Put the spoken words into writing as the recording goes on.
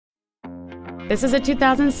This is a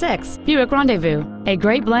 2006 Buick Rendezvous, a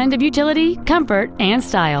great blend of utility, comfort, and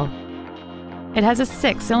style. It has a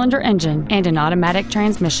 6-cylinder engine and an automatic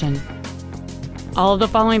transmission. All of the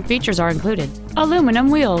following features are included: aluminum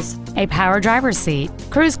wheels, a power driver's seat,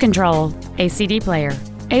 cruise control, a CD player,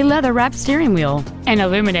 a leather-wrapped steering wheel, an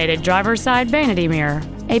illuminated driver's side vanity mirror,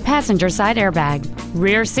 a passenger side airbag,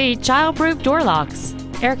 rear seat child-proof door locks,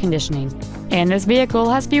 air conditioning, and this vehicle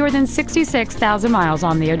has fewer than 66,000 miles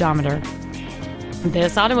on the odometer.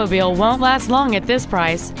 This automobile won't last long at this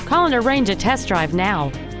price. Call and arrange a test drive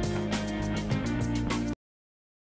now.